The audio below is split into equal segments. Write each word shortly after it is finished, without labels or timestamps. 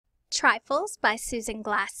Trifles by Susan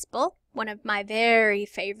Glaspell, one of my very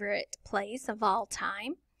favorite plays of all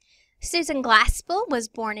time. Susan Glaspell was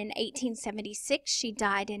born in 1876. She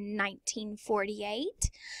died in 1948.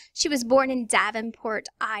 She was born in Davenport,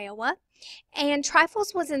 Iowa, and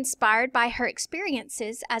Trifles was inspired by her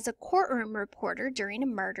experiences as a courtroom reporter during a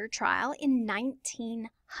murder trial in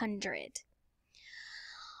 1900.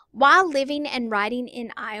 While living and writing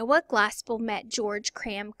in Iowa, Glaspell met George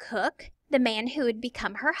Cram Cook, the man who would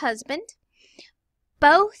become her husband.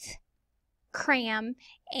 Both Cram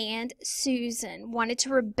and Susan wanted to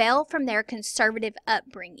rebel from their conservative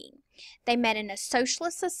upbringing. They met in a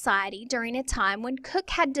socialist society during a time when Cook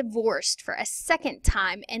had divorced for a second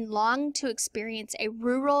time and longed to experience a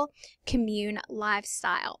rural commune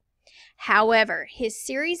lifestyle. However, his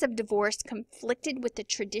series of divorce conflicted with the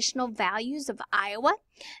traditional values of Iowa.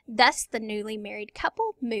 Thus, the newly married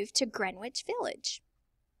couple moved to Greenwich Village.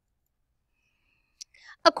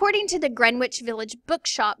 According to the Greenwich Village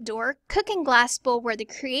bookshop door, Cook and Glaspell were the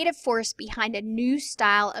creative force behind a new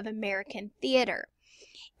style of American theater.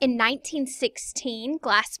 In 1916,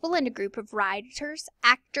 Glaspell and a group of writers,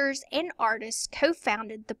 actors, and artists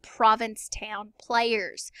co-founded the Provincetown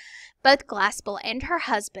Players. Both Glaspell and her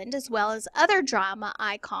husband, as well as other drama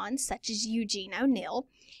icons such as Eugene O'Neill,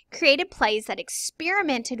 created plays that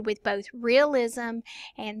experimented with both realism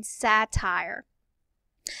and satire.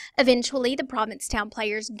 Eventually, the Provincetown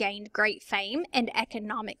Players gained great fame and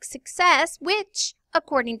economic success, which,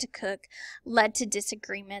 according to Cook, led to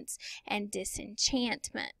disagreements and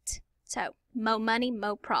disenchantment. So, mo money,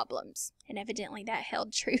 mo problems. And evidently that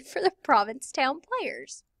held true for the Provincetown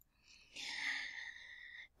Players.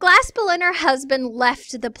 Glaspell and her husband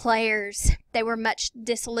left the Players. They were much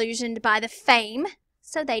disillusioned by the fame,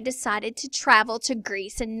 so they decided to travel to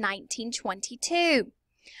Greece in 1922.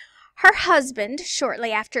 Her husband,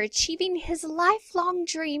 shortly after achieving his lifelong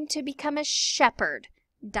dream to become a shepherd,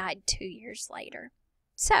 died 2 years later.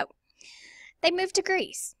 So, they moved to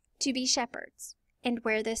Greece to be shepherds and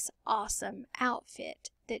wear this awesome outfit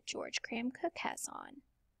that George Cram Cook has on.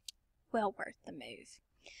 Well worth the move.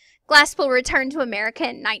 Glaspell returned to America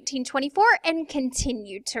in 1924 and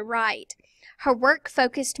continued to write. Her work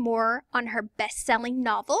focused more on her best-selling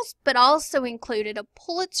novels, but also included a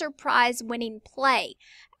Pulitzer Prize-winning play,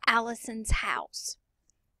 Allison's House.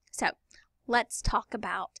 So, let's talk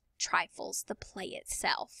about Trifles, the play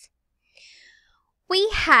itself. We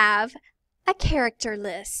have a character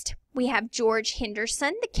list. We have George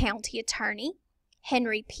Henderson, the county attorney,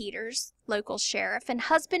 Henry Peters, local sheriff and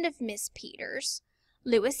husband of Miss Peters,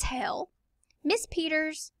 Lewis Hell, Miss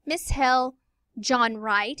Peters, Miss Hell, John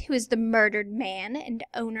Wright, who is the murdered man and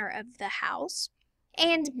owner of the house,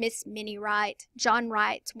 and Miss Minnie Wright, John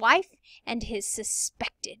Wright's wife, and his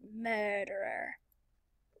suspected murderer.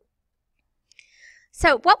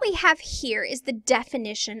 So what we have here is the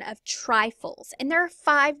definition of trifles, and there are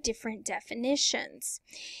 5 different definitions.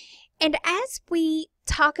 And as we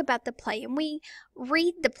talk about the play and we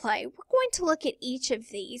read the play, we're going to look at each of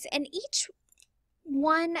these, and each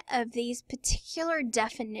one of these particular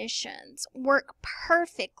definitions work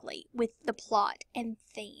perfectly with the plot and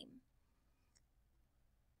theme.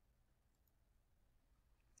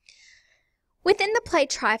 Within the play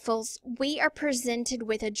Trifles, we are presented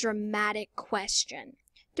with a dramatic question.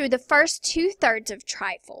 Through the first 2/3 of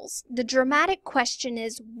Trifles, the dramatic question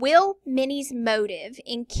is, will Minnie's motive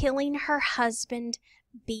in killing her husband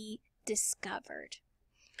be discovered?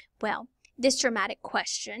 Well, this dramatic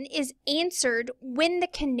question is answered when the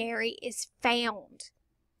canary is found.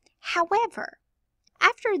 However,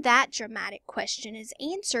 after that dramatic question is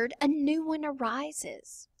answered, a new one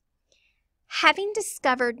arises. Having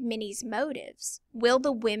discovered Minnie's motives, will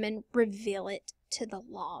the women reveal it to the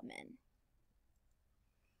lawmen?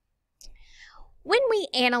 When we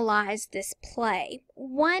analyze this play,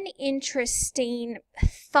 one interesting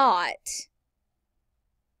thought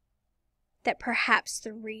that perhaps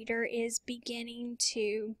the reader is beginning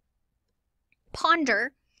to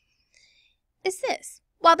ponder is this.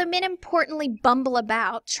 While the men importantly bumble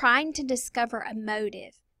about trying to discover a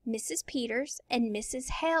motive, Mrs. Peters and Mrs.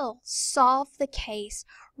 Hell solve the case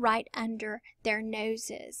right under their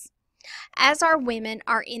noses. As our women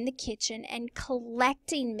are in the kitchen and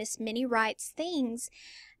collecting Miss Minnie Wright's things,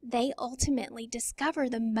 they ultimately discover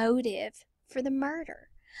the motive for the murder.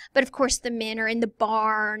 But of course the men are in the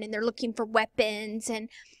barn and they're looking for weapons, and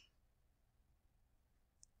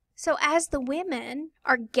so as the women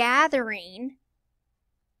are gathering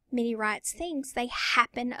Minnie Wright's things, they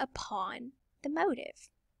happen upon the motive.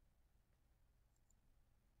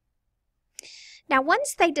 Now,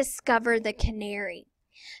 once they discover the canary,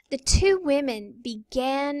 the 2 women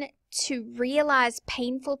began to realize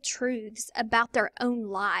painful truths about their own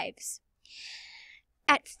lives.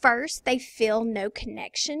 At first, they feel no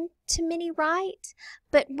connection to Minnie Wright,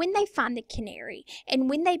 but when they find the canary and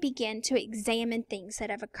when they begin to examine things that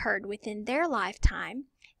have occurred within their lifetime,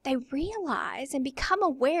 they realize and become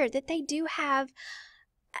aware that they do have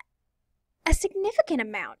a significant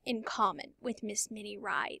amount in common with Miss Minnie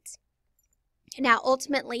Wright. Now,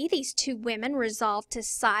 ultimately, these two women resolve to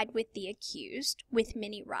side with the accused, with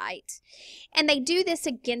Minnie Wright, and they do this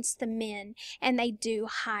against the men, and they do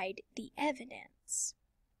hide the evidence.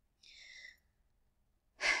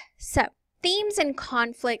 So, themes and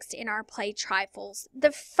conflicts in our play Trifles.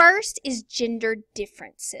 The first is gender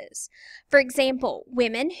differences. For example,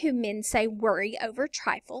 women who men say worry over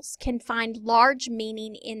trifles can find large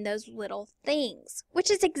meaning in those little things,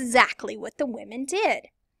 which is exactly what the women did.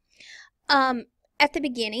 At the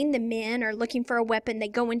beginning, the men are looking for a weapon. They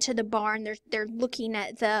go into the barn. They're looking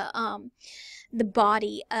at the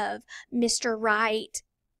body of Mr. Wright.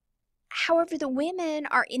 However, the women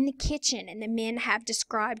are in the kitchen, and the men have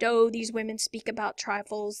described, oh, these women speak about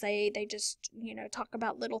trifles. They just, talk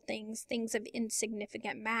about little things of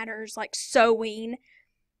insignificant matters like sewing.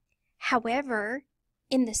 However,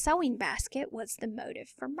 in the sewing basket was the motive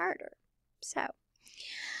for murder. So,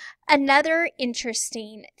 another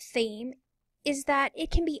interesting theme is that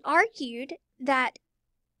it can be argued that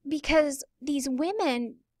because these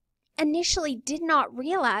women initially did not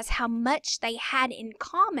realize how much they had in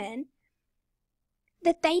common,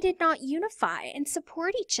 that they did not unify and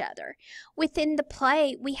support each other. Within the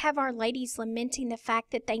play, we have our ladies lamenting the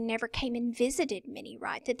fact that they never came and visited Minnie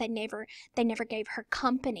Wright, that they never gave her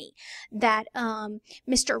company, that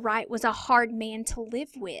Mr. Wright was a hard man to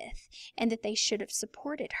live with, and that they should have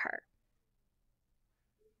supported her.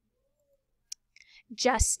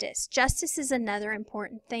 Justice. Justice is another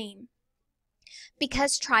important theme.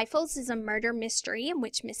 Because Trifles is a murder mystery in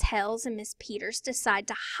which Miss Hells and Miss Peters decide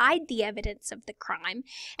to hide the evidence of the crime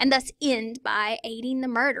and thus end by aiding the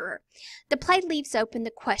murderer, the play leaves open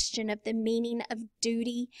the question of the meaning of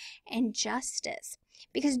duty and justice,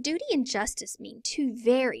 because duty and justice mean two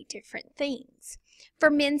very different things. For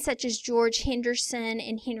men such as George Henderson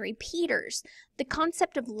and Henry Peters, the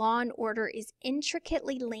concept of law and order is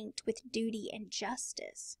intricately linked with duty and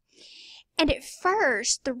justice. And at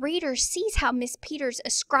first, the reader sees how Miss Peters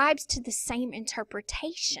ascribes to the same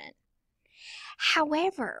interpretation.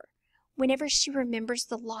 However, whenever she remembers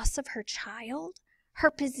the loss of her child, her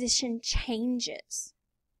position changes.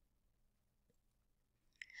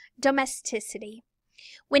 Domesticity.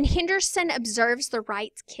 When Henderson observes the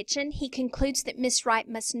Wrights' kitchen, he concludes that Miss Wright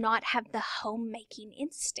must not have the homemaking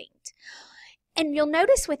instinct. And you'll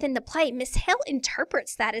notice within the play, Miss Hill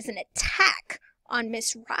interprets that as an attack on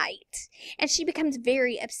Miss Wright, and she becomes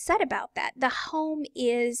very upset about that. The home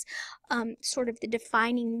is sort of the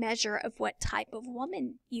defining measure of what type of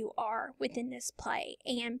woman you are within this play,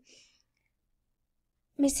 and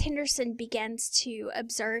Miss Henderson begins to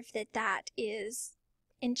observe that that is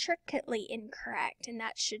intricately incorrect, and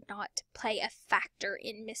that should not play a factor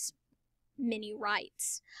in Miss Minnie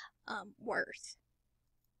Wright's worth.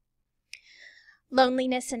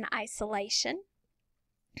 Loneliness and isolation.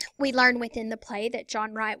 We learn within the play that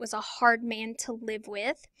John Wright was a hard man to live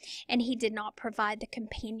with, and he did not provide the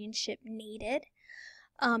companionship needed.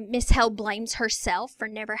 Miss Hell blames herself for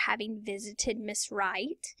never having visited Miss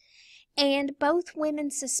Wright, and both women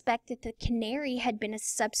suspect that the canary had been a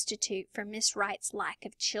substitute for Miss Wright's lack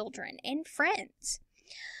of children and friends.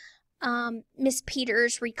 Miss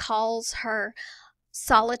Peters recalls her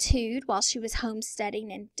solitude while she was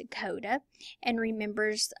homesteading in Dakota and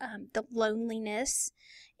remembers the loneliness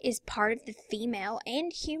is part of the female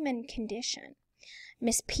and human condition.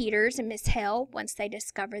 Miss Peters and Miss Hell, once they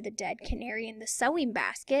discover the dead canary in the sewing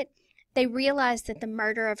basket, they realize that the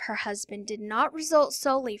murder of her husband did not result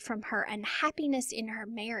solely from her unhappiness in her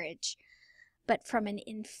marriage, but from an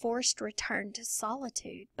enforced return to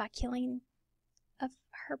solitude by killing of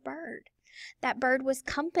her bird. That bird was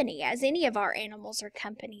company, as any of our animals are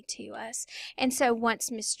company to us. And so once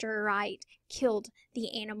Mr. Wright killed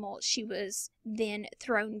the animal, she was then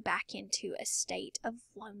thrown back into a state of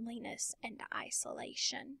loneliness and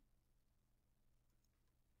isolation.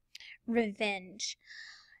 Revenge.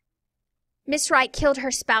 Miss Wright killed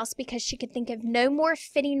her spouse because she could think of no more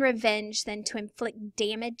fitting revenge than to inflict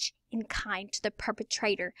damage in kind to the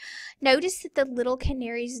perpetrator. Notice that the little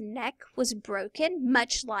canary's neck was broken,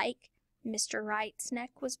 much like Mr. Wright's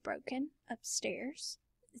neck was broken upstairs.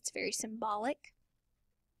 It's very symbolic.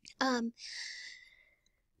 The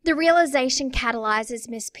realization catalyzes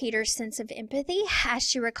Miss Peters' sense of empathy as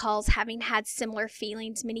she recalls having had similar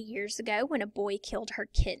feelings many years ago when a boy killed her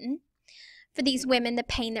kitten. For these women, the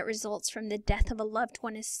pain that results from the death of a loved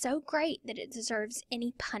one is so great that it deserves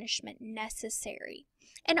any punishment necessary.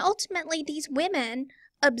 And ultimately, these women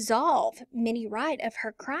absolve Minnie Wright of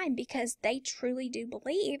her crime because they truly do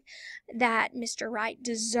believe that Mr. Wright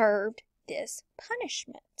deserved this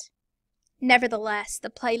punishment. Nevertheless, the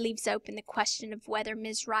play leaves open the question of whether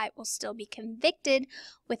Ms. Wright will still be convicted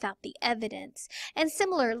without the evidence. And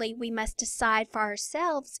similarly, we must decide for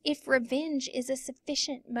ourselves if revenge is a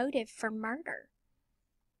sufficient motive for murder.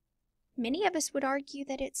 Many of us would argue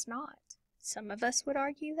that it's not. Some of us would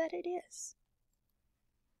argue that it is.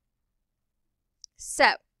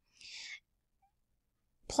 So,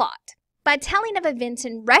 plot. By telling of events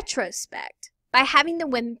in retrospect, by having the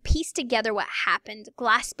women piece together what happened,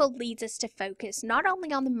 Glaspell leads us to focus not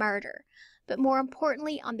only on the murder, but more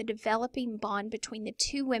importantly on the developing bond between the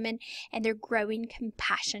two women and their growing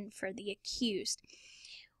compassion for the accused.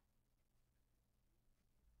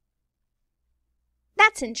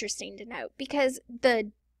 That's interesting to note because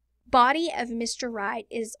the body of Mr. Wright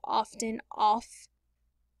is often off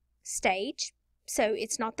stage. So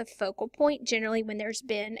it's not the focal point. Generally, when there's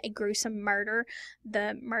been a gruesome murder,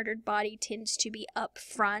 the murdered body tends to be up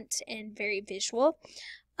front and very visual.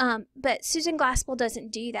 But Susan Glaspell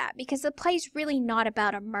doesn't do that because the play's really not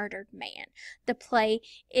about a murdered man. The play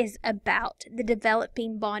is about the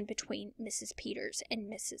developing bond between Mrs. Peters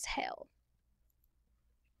and Mrs. Hale.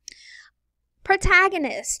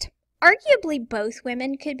 Protagonist. Arguably, both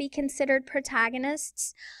women could be considered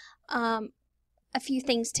protagonists. A few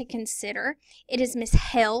things to consider. It is Miss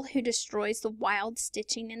Hale who destroys the wild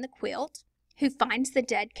stitching in the quilt, who finds the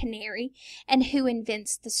dead canary, and who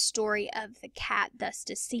invents the story of the cat, thus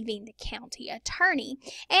deceiving the county attorney,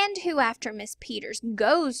 and who, after Miss Peters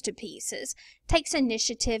goes to pieces, takes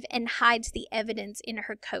initiative and hides the evidence in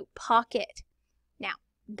her coat pocket. Now,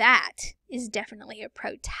 that is definitely a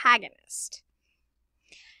protagonist.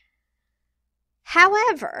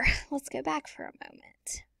 However, let's go back for a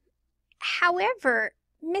moment. However,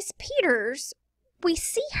 Miss Peters, we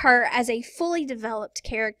see her as a fully developed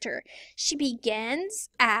character. She begins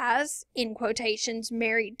as, in quotations,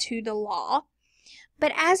 married to the law,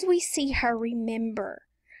 but as we see her remember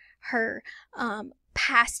her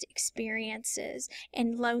past experiences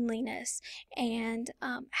and loneliness and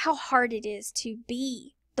how hard it is to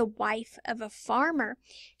be the wife of a farmer,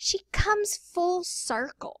 she comes full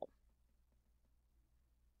circle.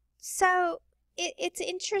 So it's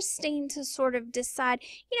interesting to sort of decide,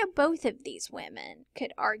 both of these women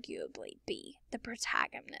could arguably be the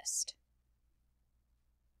protagonist.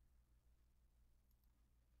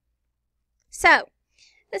 So,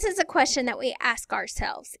 this is a question that we ask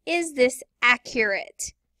ourselves. Is this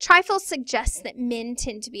accurate? Trifles suggests that men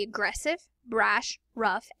tend to be aggressive, brash,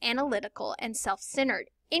 rough, analytical, and self-centered.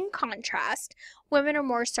 In contrast, women are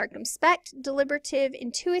more circumspect, deliberative,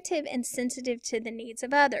 intuitive, and sensitive to the needs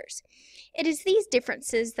of others. It is these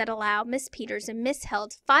differences that allow Miss Peters and Miss Hale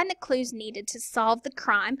to find the clues needed to solve the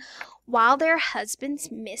crime, while their husbands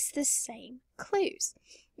miss the same clues.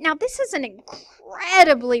 Now, this is an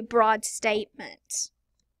incredibly broad statement.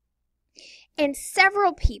 And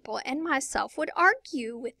several people, and myself, would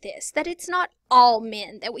argue with this, that it's not all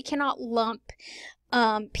men, that we cannot lump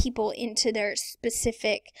people into their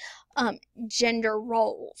specific gender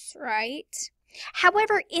roles, right?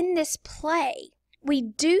 However, in this play, we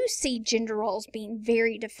do see gender roles being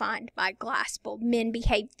very defined by Glaspell. Men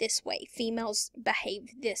behave this way, females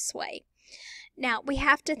behave this way. Now, we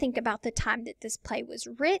have to think about the time that this play was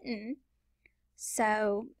written.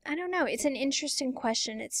 So, I don't know. It's an interesting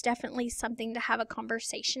question. It's definitely something to have a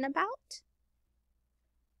conversation about.